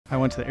I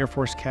went to the Air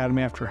Force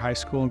Academy after high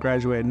school and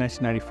graduated in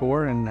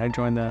 1994, and I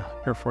joined the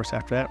Air Force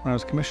after that when I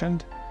was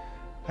commissioned.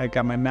 I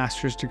got my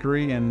master's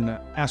degree in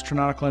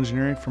astronautical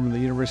engineering from the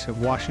University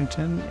of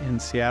Washington in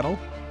Seattle.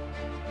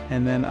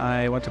 And then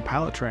I went to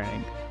pilot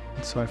training.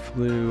 So I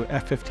flew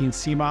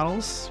F-15C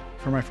models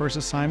for my first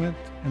assignment,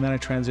 and then I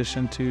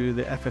transitioned to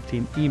the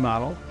F-15E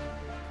model.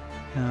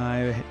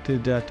 I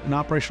did an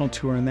operational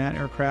tour in that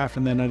aircraft,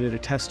 and then I did a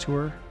test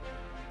tour.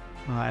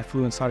 I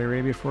flew in Saudi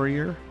Arabia for a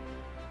year,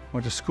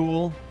 went to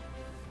school.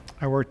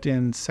 I worked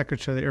in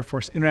Secretary of the Air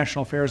Force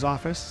International Affairs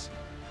Office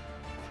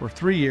for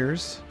 3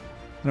 years.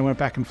 Then I went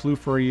back and flew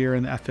for a year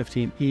in the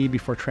F-15E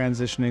before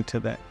transitioning to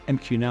the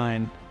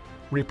MQ-9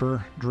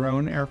 Reaper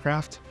drone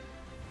aircraft.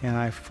 And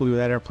I flew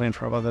that airplane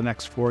for about the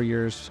next 4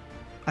 years.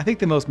 I think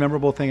the most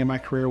memorable thing in my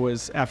career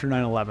was after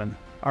 9/11.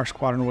 Our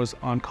squadron was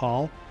on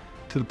call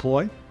to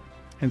deploy.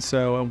 And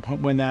so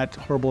when that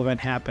horrible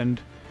event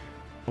happened,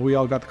 we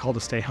all got the call to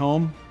stay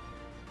home,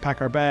 pack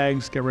our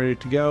bags, get ready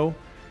to go.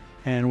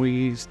 And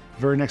we,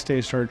 very next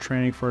day, started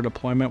training for a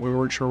deployment. We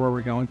weren't sure where we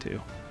were going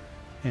to.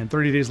 And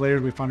 30 days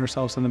later, we found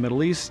ourselves in the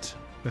Middle East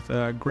with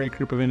a great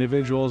group of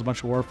individuals, a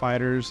bunch of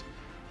warfighters,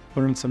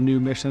 learning some new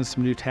missions,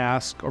 some new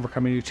tasks,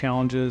 overcoming new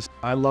challenges.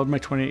 I loved my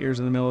 28 years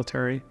in the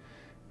military,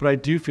 but I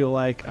do feel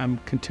like I'm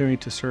continuing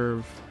to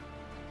serve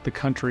the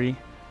country,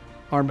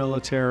 our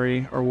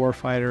military, our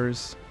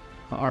warfighters,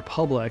 our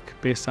public,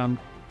 based on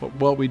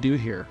what we do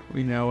here.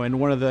 And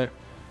one of the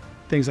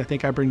things I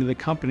think I bring to the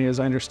company is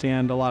I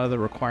understand a lot of the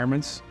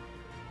requirements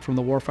from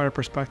the warfighter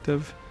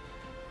perspective.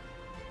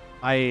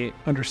 I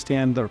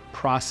understand the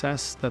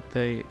process that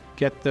they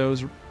get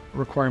those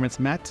requirements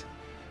met.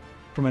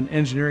 From an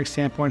engineering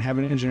standpoint, have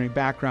an engineering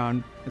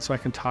background, and so I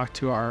can talk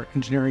to our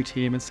engineering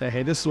team and say,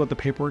 hey, this is what the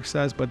paperwork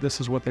says, but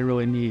this is what they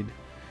really need.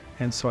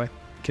 And so I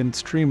can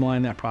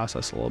streamline that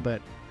process a little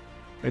bit.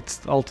 It's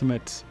the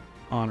ultimate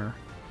honor.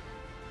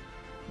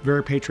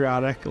 Very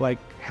patriotic, like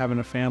having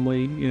a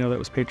family, that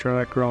was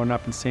patriotic growing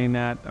up and seeing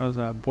that. I was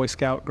a Boy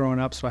Scout growing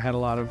up, so I had a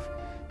lot of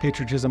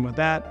patriotism with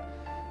that.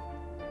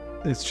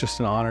 It's just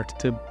an honor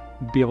to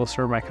be able to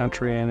serve my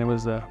country, and it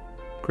was the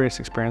greatest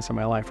experience of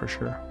my life for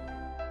sure.